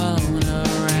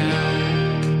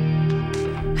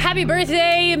Happy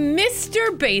birthday,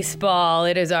 Mr. Baseball.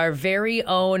 It is our very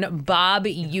own Bob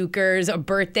Uecker's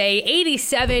birthday,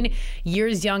 87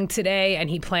 years young today, and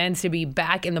he plans to be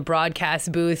back in the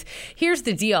broadcast booth. Here's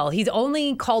the deal. He's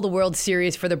only called a World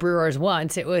Series for the Brewers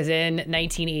once. It was in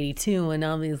 1982, and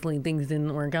obviously things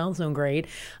didn't work out so great.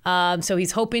 So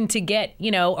he's hoping to get,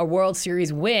 a World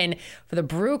Series win for the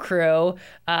Brew Crew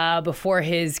before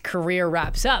his career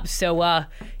wraps up. So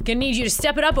gonna need you to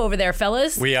step it up over there,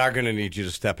 fellas. We are going to need you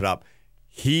to step it up.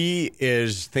 He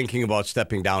is thinking about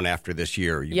stepping down after this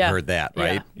year. You've heard that,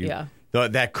 right? Yeah.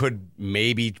 That could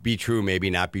maybe be true, maybe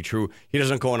not be true. He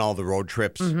doesn't go on all the road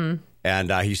trips,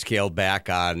 and he scaled back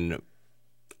on,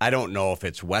 I don't know if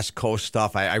it's West Coast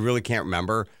stuff. I really can't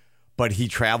remember, but he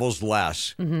travels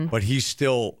less. But he's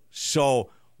still so...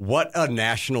 What a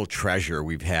national treasure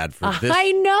we've had for this.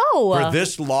 I know. For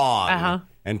this long,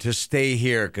 and to stay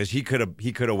here, because he could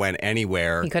have went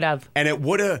anywhere. He could have, and it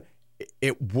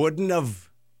wouldn't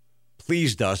have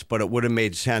pleased us, but it would have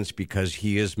made sense because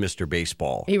he is Mr.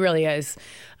 Baseball. He really is.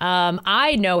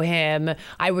 I know him.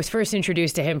 I was first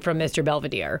introduced to him from Mr.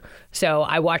 Belvedere. So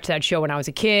I watched that show when I was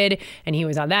a kid, and he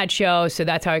was on that show. So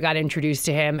that's how I got introduced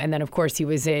to him. And then, of course, he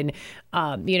was in,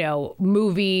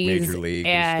 movies. Major League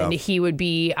and he would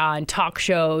be on talk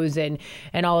shows and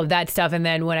all of that stuff. And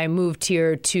then when I moved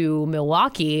here to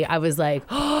Milwaukee, I was like,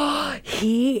 oh,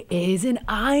 he is an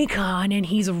icon, and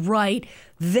he's right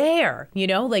there.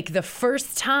 Like the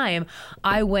first time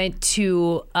I went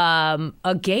to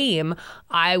a game,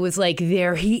 I was like,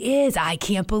 there he is. I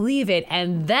can't believe it.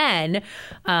 And then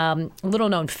little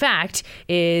known fact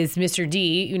is Mr.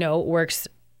 D, works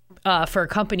for a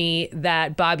company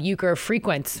that Bob Uecker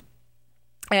frequents.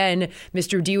 And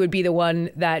Mr. D would be the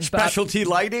one that... Specialty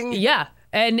lighting? Yeah.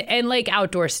 And like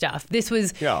outdoor stuff. This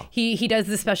was, he does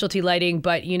the specialty lighting,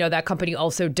 but that company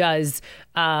also does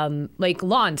like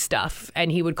lawn stuff,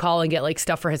 and he would call and get like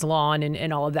stuff for his lawn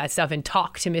and all of that stuff and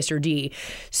talk to Mr. D.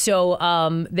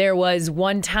 So there was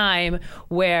one time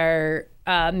where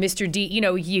Mr. D,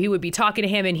 he would be talking to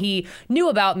him, and he knew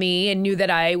about me and knew that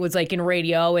I was like in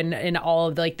radio and all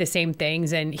of like the same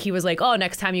things. And he was like, oh,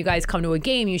 next time you guys come to a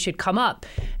game, you should come up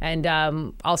and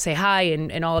I'll say hi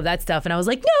and all of that stuff. And I was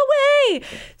like, no way.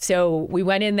 So we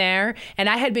went in there, and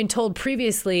I had been told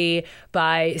previously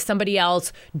by somebody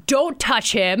else, don't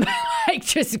touch him. Like,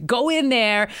 just go in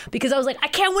there, because I was like, I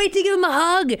can't wait to give him a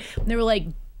hug. And they were like,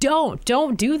 Don't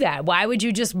do that. Why would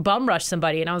you just bum rush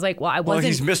somebody? And I was like, well, I wasn't.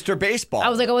 Well, he's Mr. Baseball. I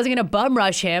was like, I wasn't going to bum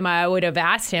rush him. I would have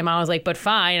asked him. I was like, but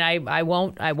fine. I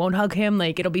won't hug him.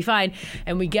 Like, it'll be fine.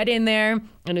 And we get in there,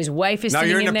 and his wife is sitting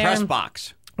in there. Now you're in the press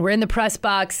box. We're in the press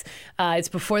box. It's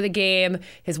before the game.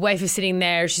 His wife is sitting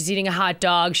there. She's eating a hot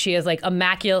dog. She is like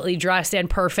immaculately dressed and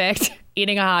perfect,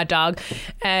 eating a hot dog.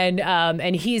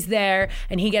 And he's there,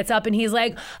 and he gets up and he's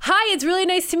like, hi, it's really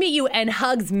nice to meet you, and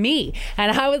hugs me.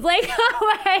 And I was like,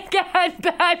 oh my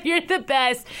God, Bob, you're the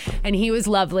best. And he was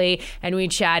lovely, and we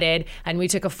chatted, and we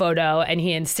took a photo, and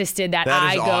he insisted that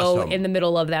I go awesome. in the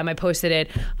middle of them. I posted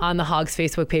it on the Hog's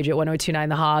Facebook page at 1029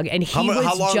 The Hog. And he was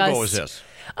how long just, ago was this?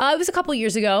 It was a couple of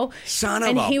years ago.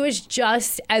 And he was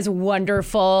just as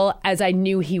wonderful as I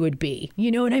knew he would be. You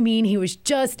know what I mean? He was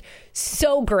just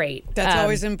so great. That's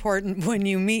always important when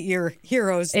you meet your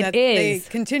heroes, that they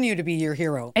continue to be your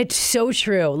hero. It's so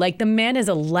true. Like, the man is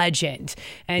a legend,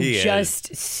 and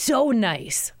just so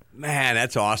nice. Man,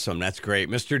 that's awesome. That's great.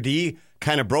 Mr. D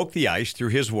kind of broke the ice through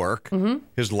his work,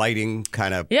 his lighting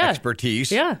kind of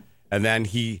expertise. Yeah. And then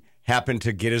he happened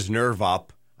to get his nerve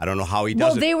up. I don't know how he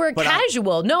does it. Well, they were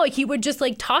casual. No, he would just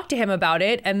like talk to him about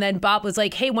it. And then Bob was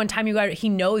like, hey, one time he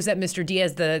knows that Mr. D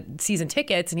has the season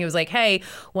tickets. And he was like, hey,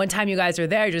 one time you guys are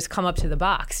there, just come up to the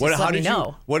box. Just let me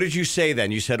know. What did you say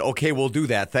then? You said, okay, we'll do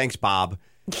that. Thanks, Bob.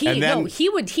 He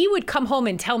would come home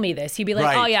and tell me this. He'd be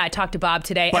like, oh, yeah, I talked to Bob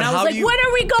today. But and I was like, when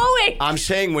are we going? I'm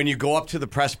saying, when you go up to the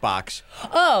press box,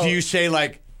 do you say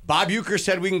like, Bob Uecker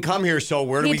said we can come here, so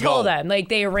where do we go? He told them. Like,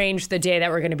 they arranged the day that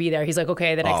we're going to be there. He's like,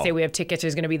 okay, the next day we have tickets.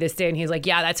 There's going to be this day. And he's like,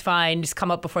 yeah, that's fine. Just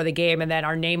come up before the game. And then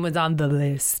our name was on the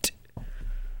list.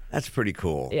 That's pretty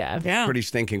cool. Yeah. Pretty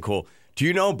stinking cool. Do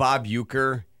you know Bob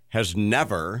Uecker has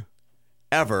never,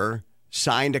 ever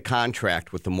signed a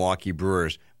contract with the Milwaukee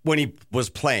Brewers when he was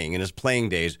playing, in his playing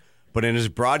days, but in his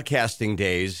broadcasting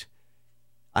days,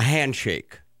 a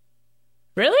handshake.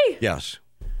 Really? Yes.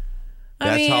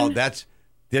 Now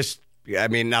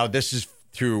this is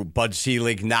through Bud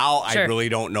Selig. Now I really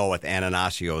don't know with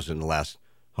Ananasios in the last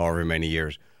however many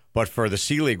years. But for the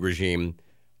Selig regime,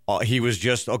 he was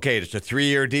just, okay, it's a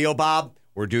 3-year deal, Bob.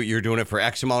 You're doing it for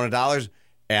X amount of dollars.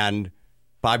 And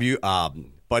Bud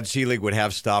Selig would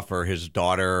have stuff, or his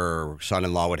daughter or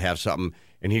son-in-law would have something,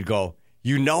 and he'd go,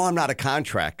 You know I'm not a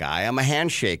contract guy. I'm a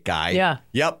handshake guy. Yeah.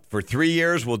 Yep. For 3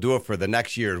 years, we'll do it for the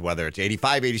next year, whether it's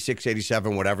 85, 86,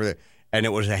 87, whatever. And it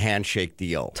was a handshake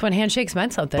deal. That's when handshakes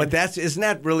meant something. But isn't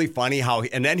that really funny how,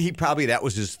 and then that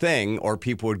was his thing, or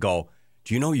people would go,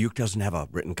 do you know Uecker doesn't have a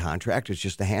written contract? It's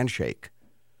just a handshake.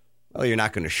 Well, you're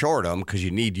not going to short him because you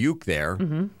need Uecker there.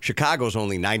 Mm-hmm. Chicago's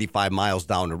only 95 miles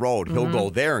down the road. He'll go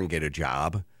there and get a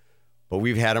job. But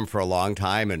we've had him for a long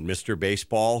time, and Mr.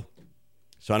 Baseball,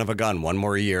 son of a gun, one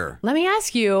more year. Let me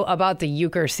ask you about the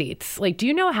Uecker seats. Like, do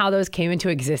you know how those came into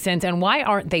existence, and why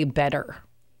aren't they better?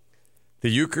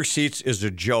 The Uecker seats is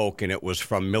a joke, and it was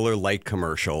from Miller Lite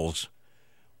commercials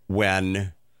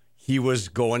when he was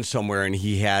going somewhere and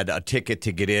he had a ticket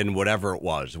to get in, whatever it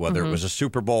was, whether it was a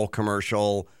Super Bowl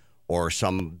commercial or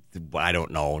some, I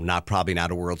don't know, probably not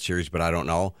a World Series, but I don't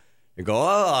know. You go,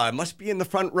 I must be in the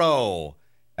front row.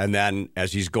 And then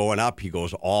as he's going up, he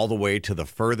goes all the way to the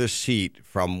furthest seat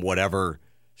from whatever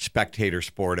spectator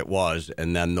sport it was,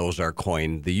 and then those are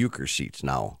coined the Uecker seats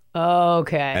now.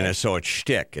 Okay. And so it's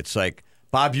shtick. It's like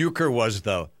Bob Uecker was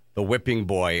the whipping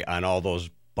boy on all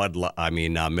those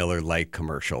Miller Lite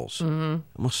commercials. Mm-hmm.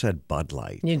 I almost said Bud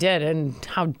Light. You did, and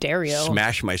how dare you?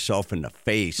 Smash myself in the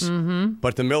face. Mm-hmm.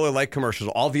 But the Miller Lite commercials,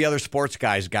 all the other sports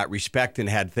guys got respect and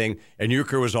had thing, and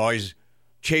Uecker was always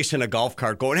chasing a golf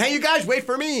cart going, hey, you guys, wait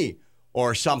for me,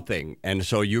 or something. And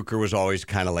so Uecker was always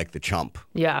kind of like the chump.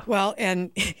 Yeah. Well, and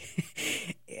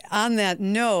on that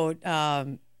note,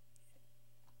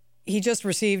 he just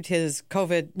received his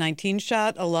COVID-19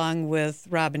 shot along with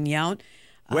Robin Yount.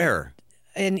 Where?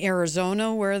 In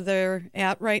Arizona, where they're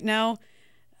at right now.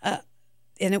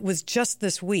 And it was just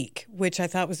this week, which I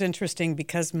thought was interesting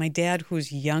because my dad,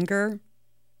 who's younger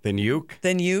than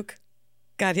Uecker,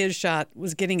 got his shot,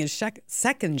 was getting his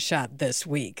second shot this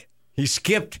week. He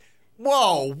skipped.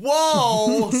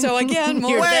 Whoa. So again,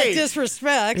 more of that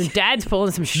disrespect. Your dad's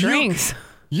pulling some strings.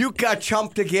 You got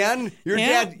chumped again?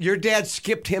 Your dad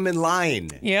skipped him in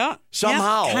line. Yeah.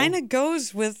 Somehow. Yeah, kind of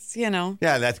goes with,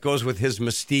 Yeah, that goes with his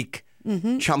mystique,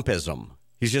 chumpism.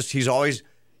 He's always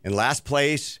in last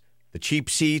place, the cheap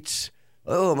seats.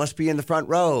 Oh, must be in the front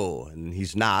row. And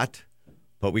he's not.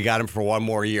 But we got him for one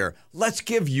more year. Let's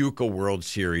give Uecker a World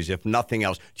Series, if nothing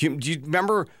else. Do you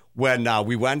remember when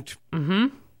we went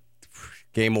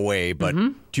game away? But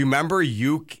do you remember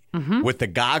Uecker with the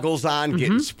goggles on,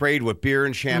 getting sprayed with beer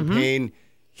and champagne?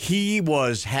 He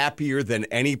was happier than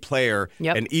any player,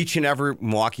 and each and every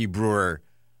Milwaukee Brewer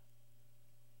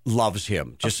loves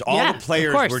him. Just all the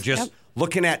players were just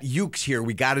looking at Uecker here.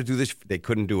 We got to do this. They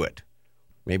couldn't do it.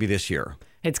 Maybe this year.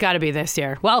 It's got to be this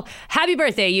year. Well, happy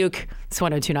birthday, Uecker. It's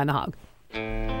 102.9 The Hog.